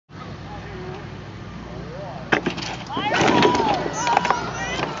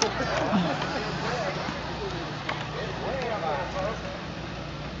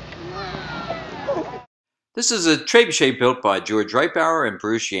This is a trebuchet built by George Reitbauer and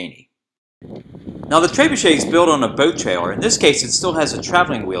Bruce Yeany. Now the trebuchet is built on a boat trailer. In this case it still has the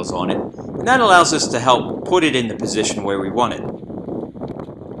traveling wheels on it, and that allows us to help put it in the position where we want it.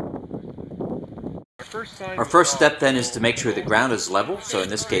 Our first step then is to make sure the ground is level, so in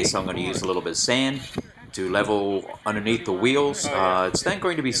this case I'm going to use a little bit of sand to level underneath the wheels. It's then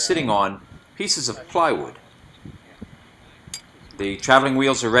going to be sitting on pieces of plywood. The traveling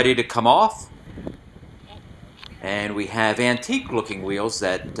wheels are ready to come off. And we have antique looking wheels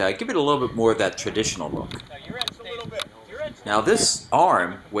that give it a little bit more of that traditional look. Now this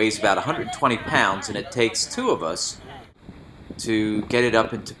arm weighs about 120 pounds and it takes two of us to get it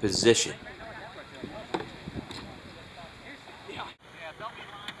up into position.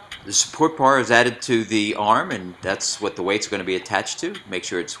 The support bar is added to the arm and that's what the weight's going to be attached to. Make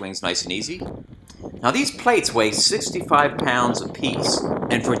sure it swings nice and easy. Now these plates weigh 65 pounds apiece,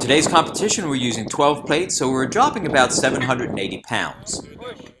 and for today's competition we're using 12 plates, so we're dropping about 780 pounds.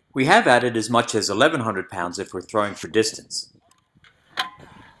 We have added as much as 1,100 pounds if we're throwing for distance.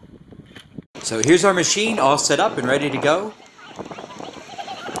 So here's our machine all set up and ready to go.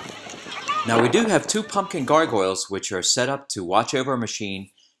 Now we do have two pumpkin gargoyles which are set up to watch over our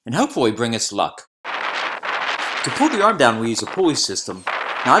machine and hopefully bring us luck. To pull the arm down we use a pulley system.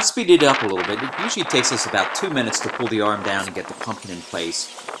 Now I've speeded it up a little bit. It usually takes us about 2 minutes to pull the arm down and get the pumpkin in place.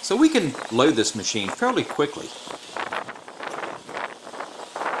 So we can load this machine fairly quickly.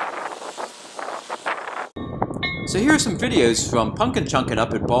 So here are some videos from Punkin Chunkin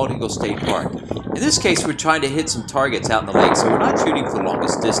up at Bald Eagle State Park. In this case we're trying to hit some targets out in the lake, so we're not shooting for the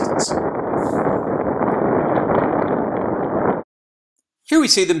longest distance. Here we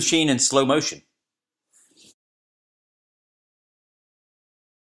see the machine in slow motion.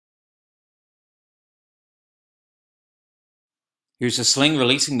 Here's a sling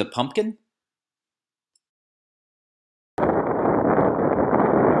releasing the pumpkin.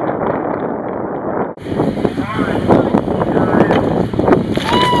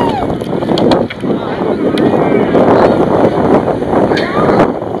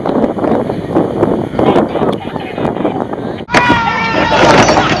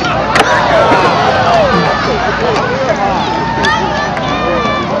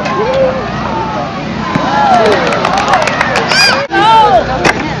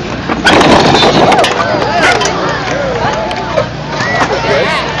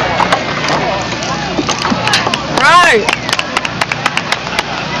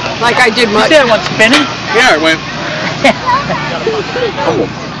 Like I did much. You said it went spinning? Yeah, it went.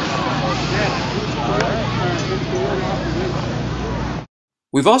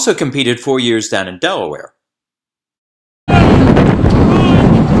 We've also competed 4 years down in Delaware.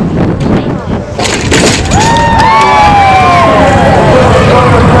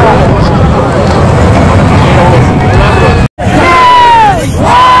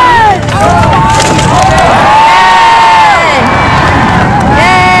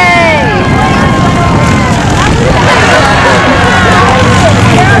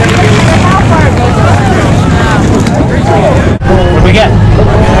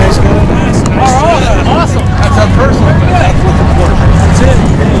 Awesome. That's our first one. That's it.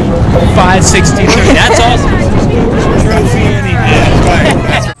 563. That's awesome. Trophy anything.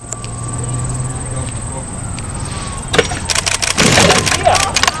 That's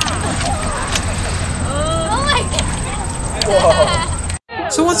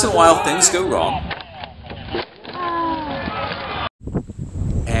right. So once in a while things go wrong.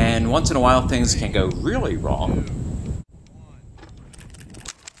 And once in a while things can go really wrong.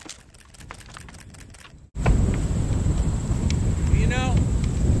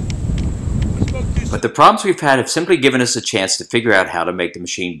 But the problems we've had have simply given us a chance to figure out how to make the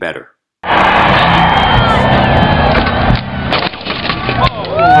machine better. Nice.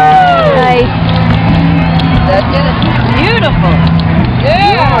 That's beautiful.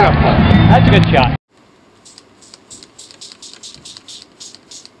 Yeah. Beautiful. That's a good shot.